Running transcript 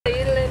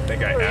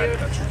think I added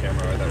an extra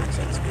camera. That makes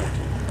sense.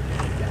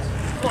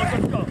 14.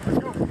 Let's go. Let's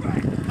go.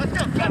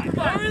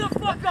 Hurry the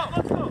fuck up.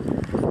 Let's go.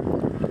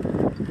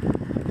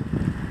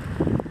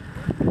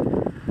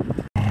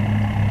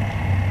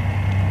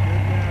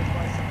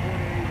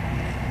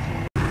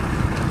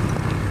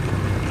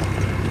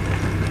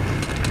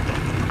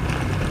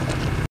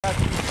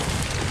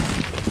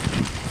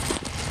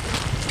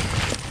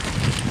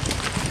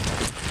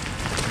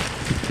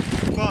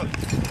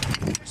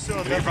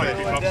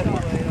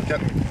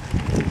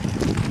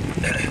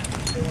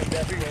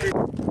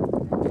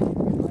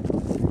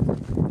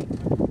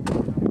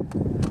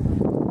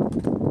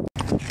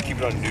 Keep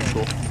it on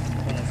neutral.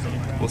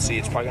 We'll see.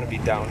 It's probably going to be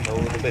downhill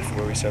a little bit from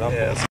where we set up.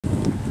 Yeah.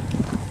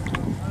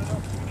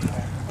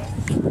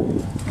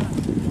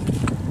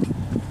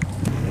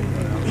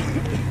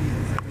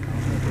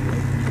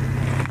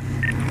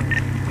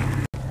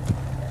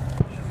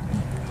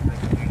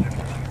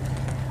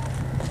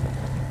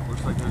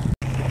 Looks like there's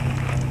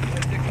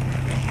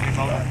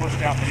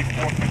pushed out maybe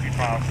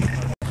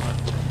 455.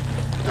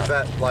 Is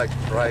that like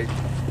right?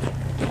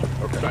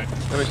 Okay. Right.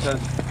 That makes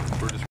sense.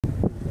 We're just.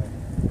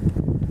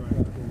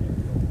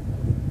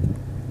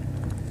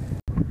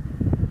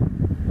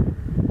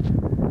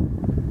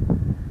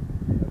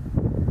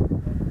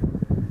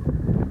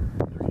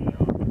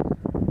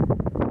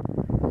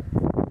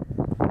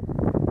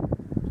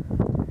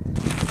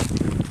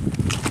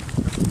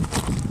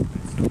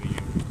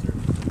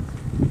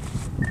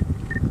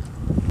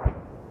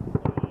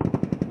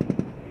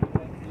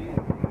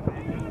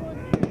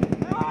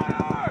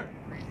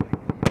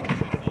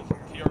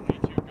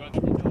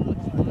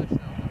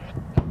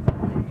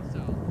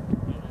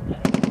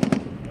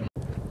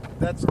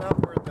 That's not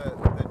where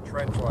the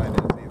trench line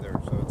is either,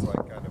 so it's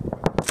like kind of.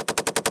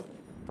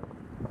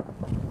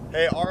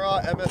 Hey, our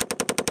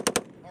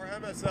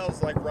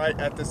MSL's like right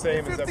at the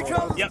same as everyone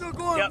else. Yep. Still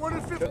going. Yep.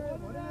 150.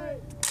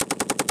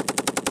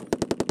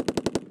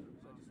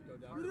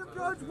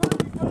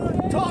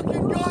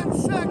 Talking gun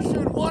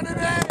section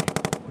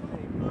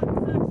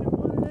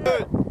 1-8.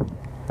 Good.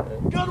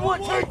 Gun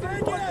 1, take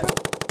it.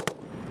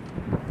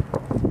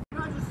 Guys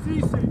are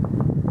ceasing.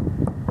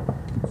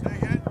 Say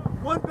again.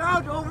 One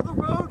bound over the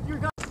road. You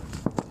got.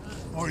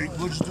 Or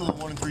we'll just do a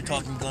 1 and 3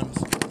 talking guns.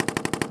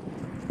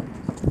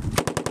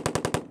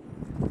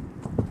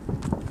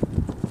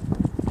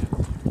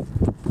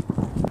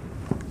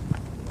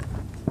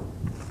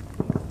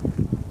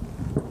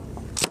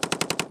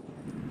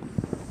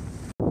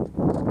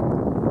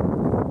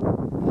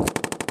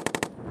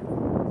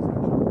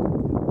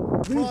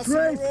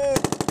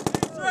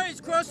 Trace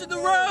crossing the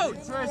road.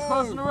 Trace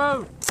crossing the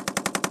road.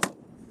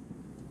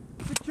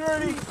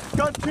 Security,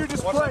 gun 2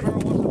 display.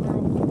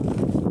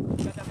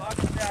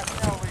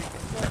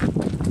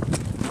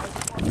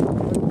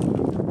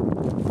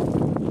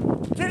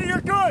 Kitty,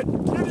 you're good.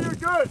 Kitty, you're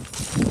good.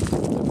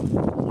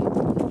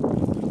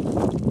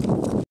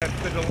 That's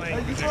the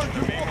delaying position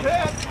of me.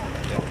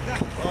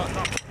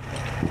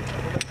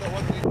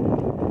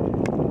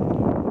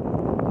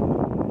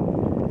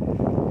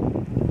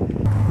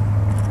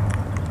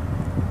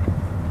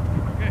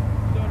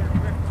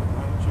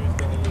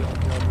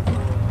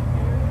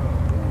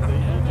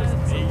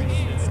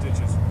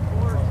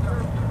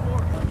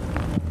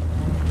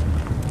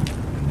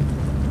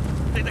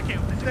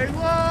 Stay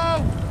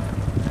low!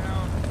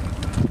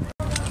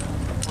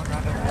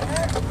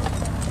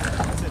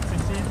 That's it,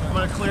 16. I'm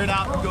going to clear it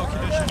out and go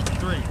condition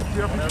 3.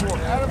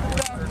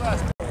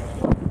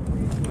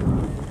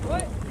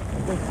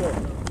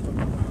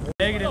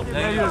 Negative.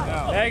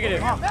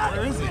 Negative.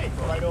 Where is he?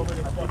 Right over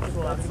the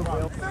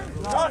Quantico.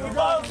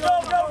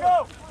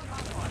 Go!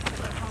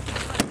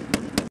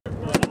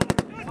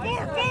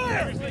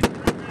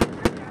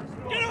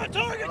 Get on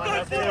target, go!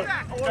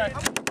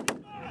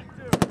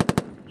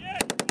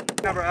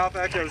 Number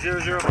Alpha Echo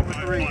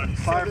 0043.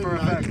 Fire for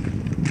effect.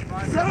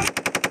 Go!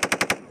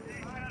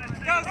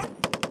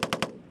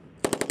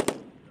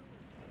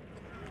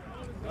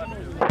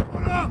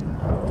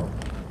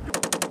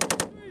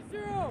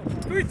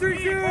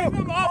 330.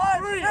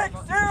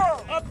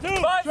 Up 2.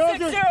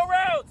 560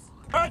 rounds.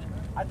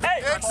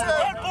 Hey, gun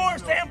 4,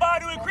 stand by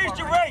to increase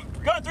your rate.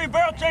 Gun 3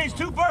 barrel change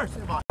 2 bursts.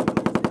 Then we're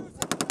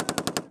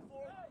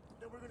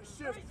going to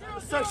shift the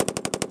section.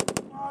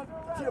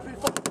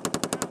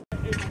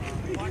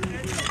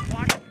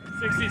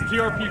 60's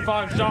TRP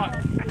 5 shot.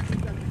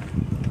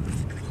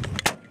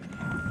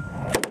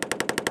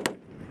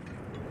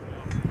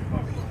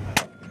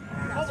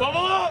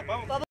 Bubble up!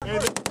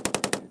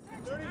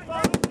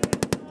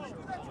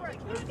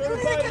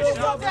 35 mils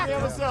out from the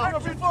MSL.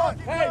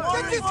 Hey,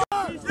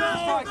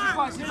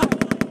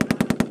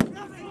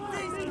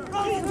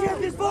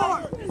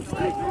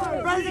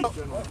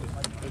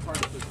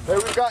 Hey,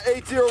 we've got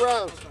 8-0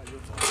 rounds.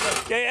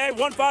 Okay, hey,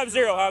 150,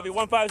 Javi,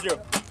 150.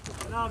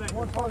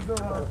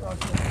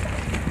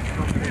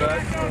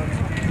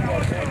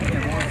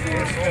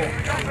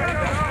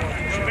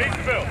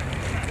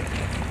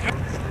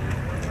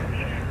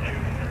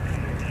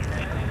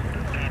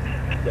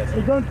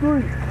 Hey, gun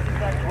 3.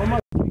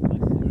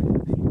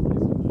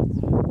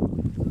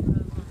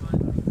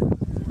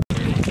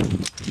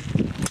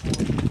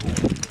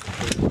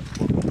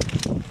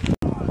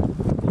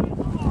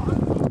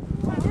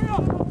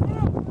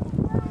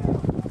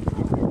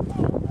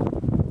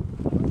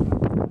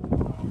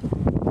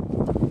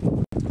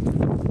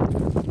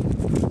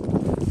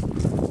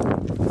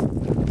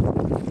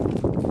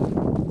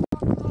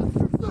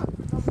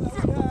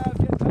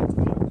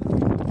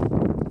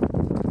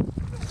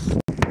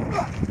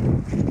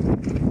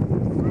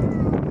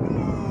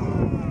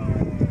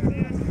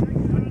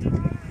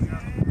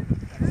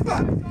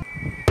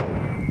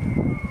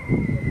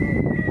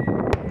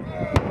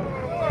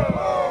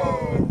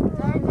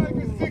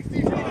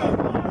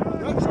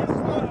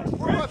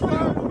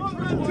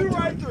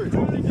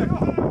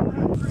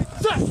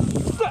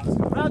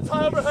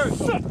 cover her.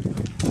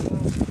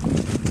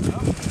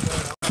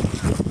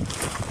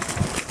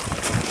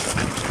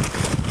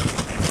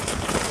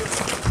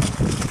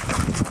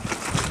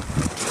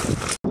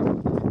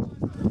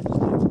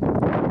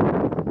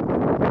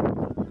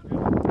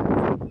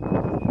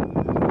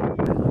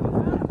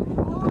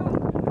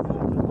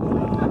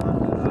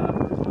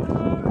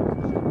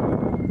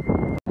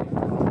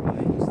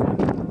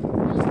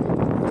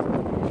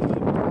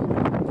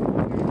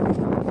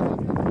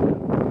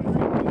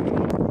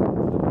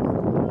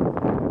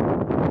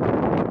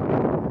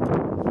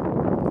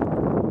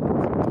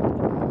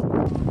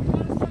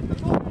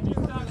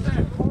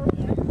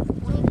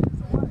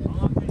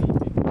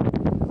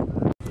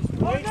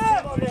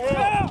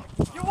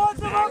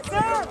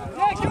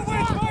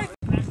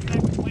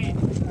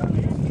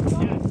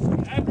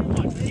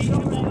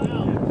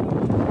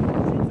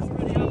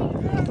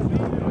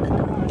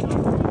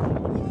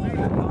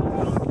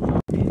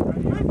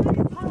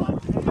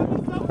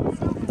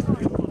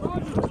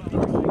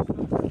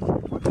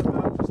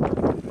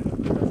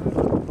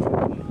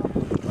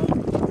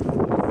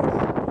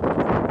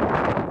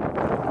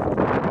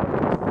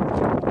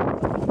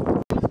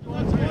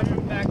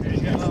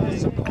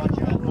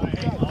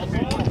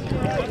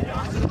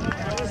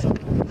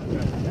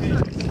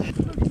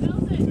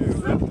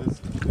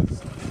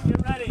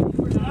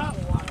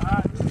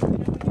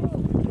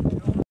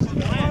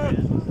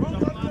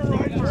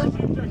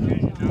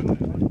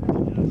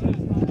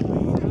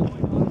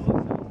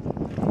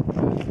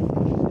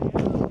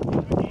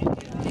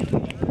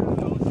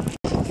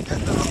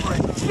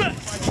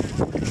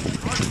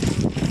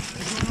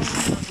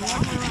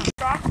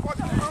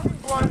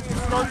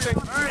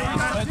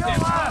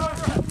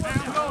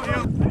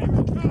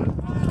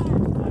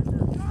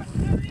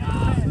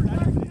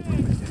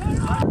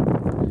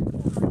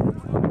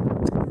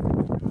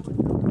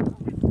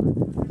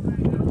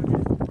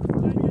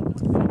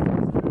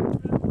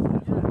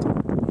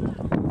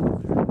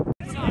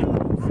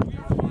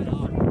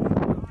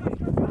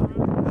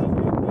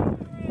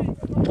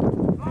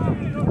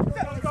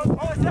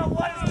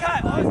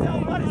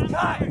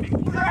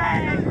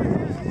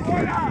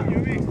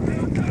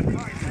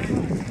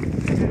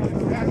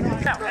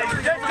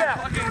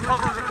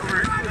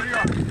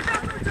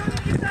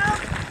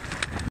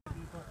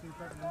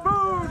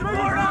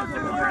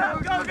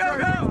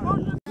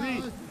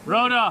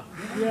 Rhoda!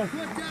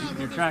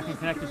 You're tracking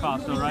connected file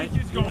still, right?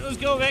 Let's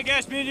go, man,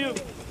 gas, me and you.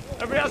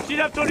 Everybody else, speed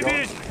up 20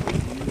 meters.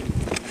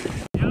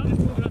 Yeah, just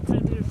move it up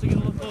 10 meters to get a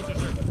little closer,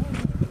 sir.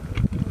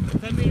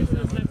 10 meters to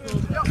this next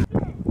closer.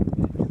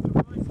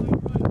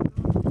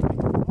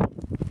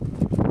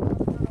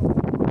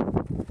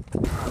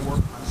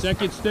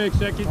 Second stick,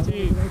 second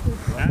team.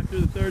 After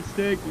the third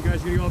stick, you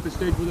guys are going to go off the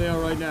stage where they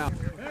are right now.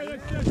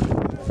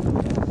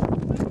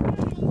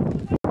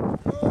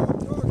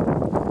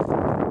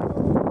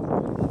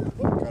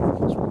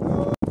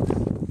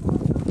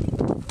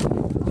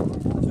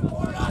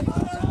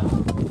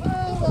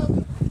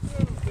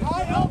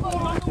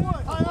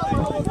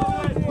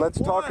 Let's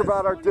talk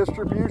about our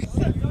distribution.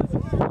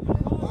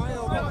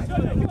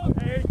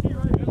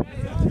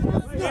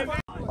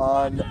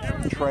 On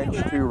trench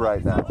 2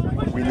 right now.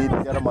 We need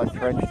to get them on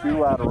trench 2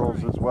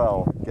 laterals as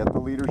well. Get the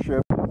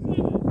leadership.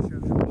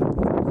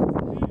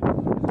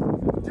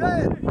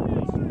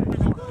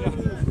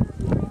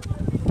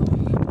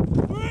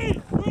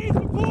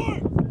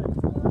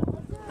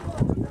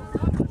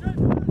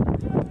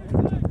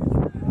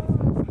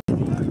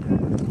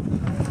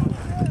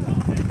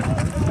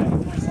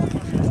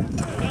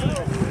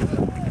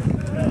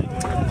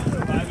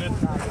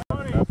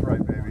 That's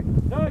right, baby.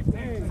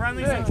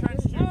 Friendly's in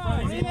trench 2.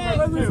 Friendly's in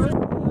trench 2.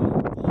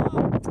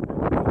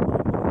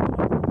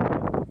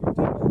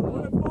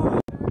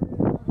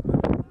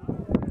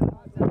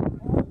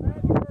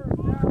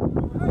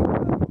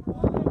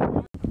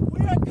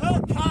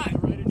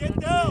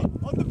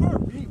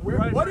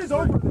 What is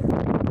over there?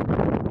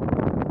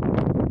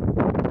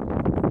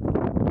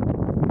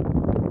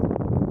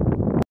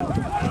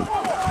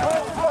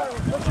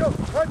 Let's go.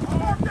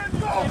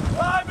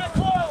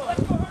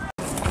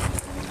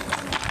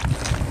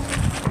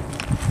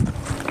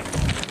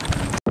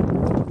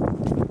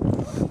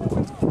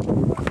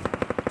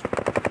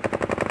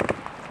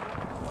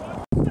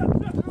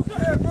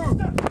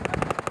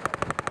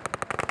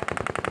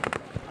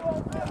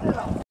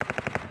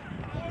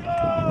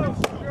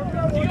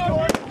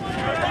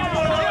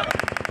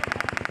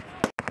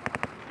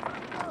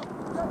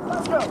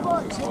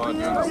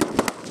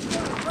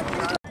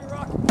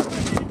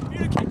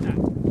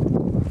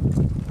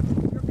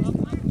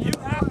 You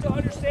have to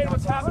understand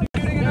what's happening.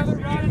 Shooting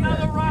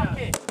another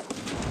rocket.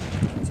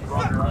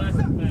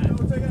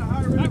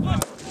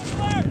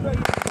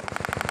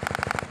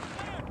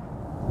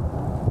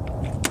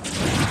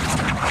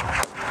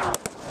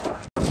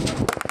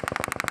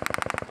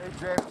 Hey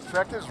James,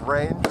 check his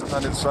range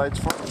on his sights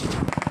for me.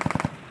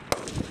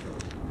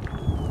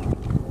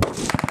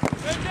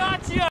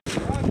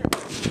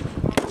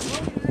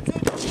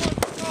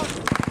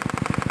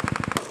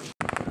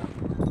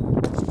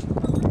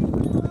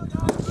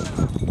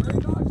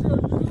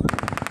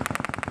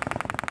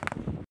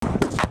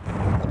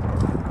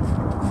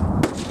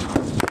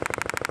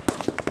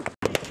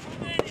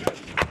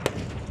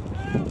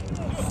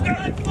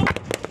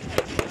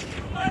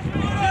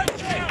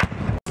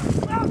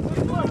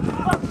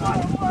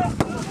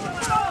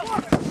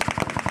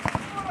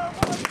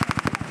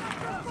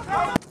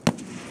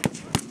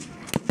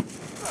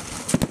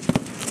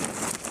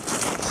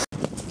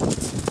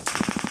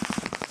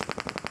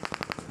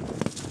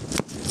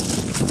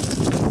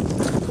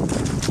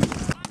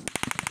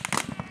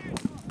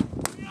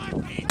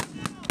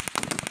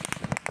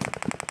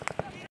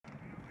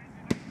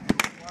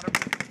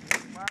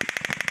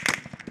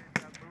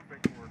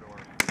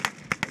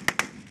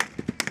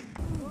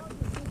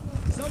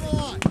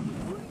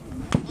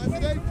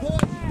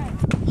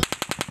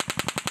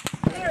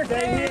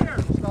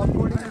 Stop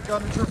pointing your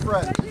gun at your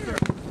friend.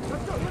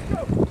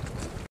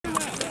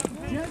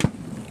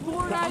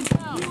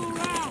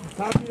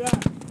 Copy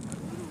that.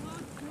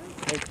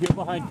 Hey, get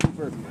behind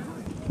Cooper.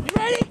 You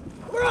ready?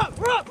 We're up,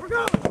 we're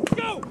going. Let's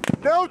go.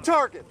 No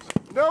targets.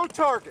 No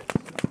targets.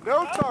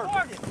 No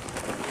targets.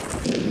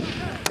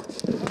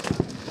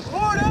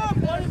 Board up!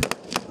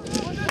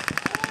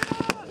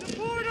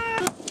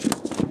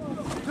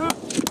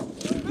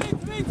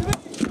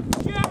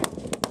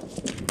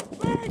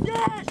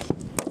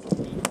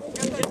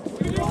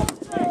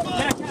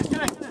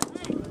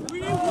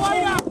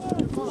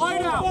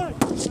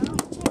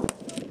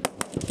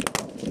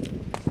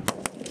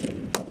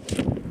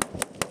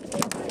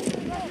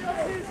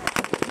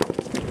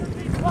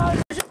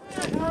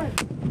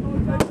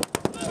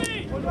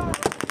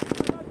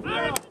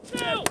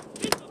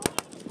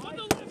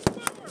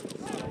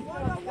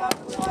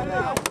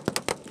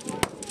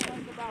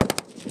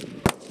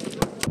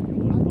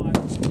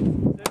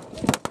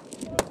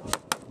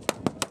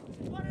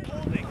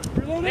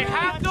 They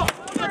have to hold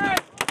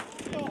it.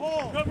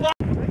 Good luck.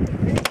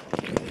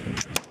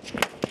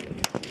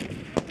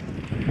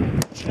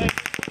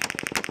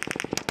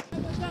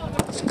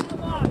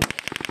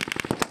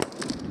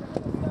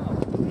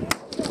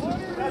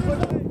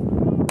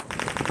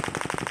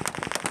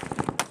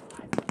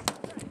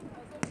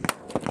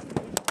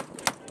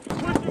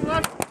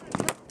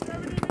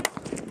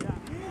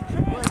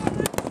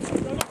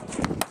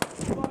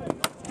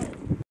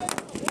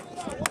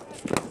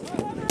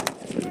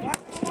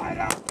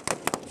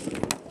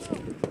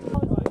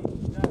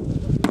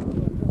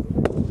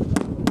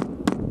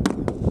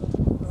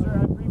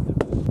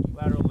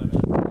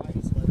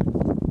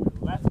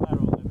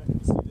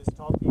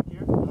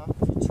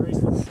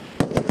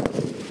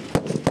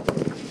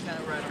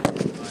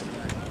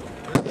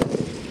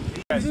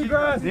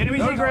 The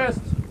enemy's egress.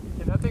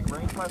 Can that thing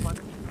range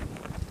 500?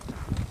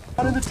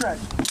 Out in the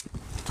trench.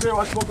 Clear,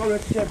 watch smoke out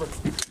of the chamber.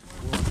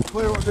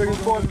 Clear, watch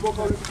smoke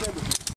out of the chamber.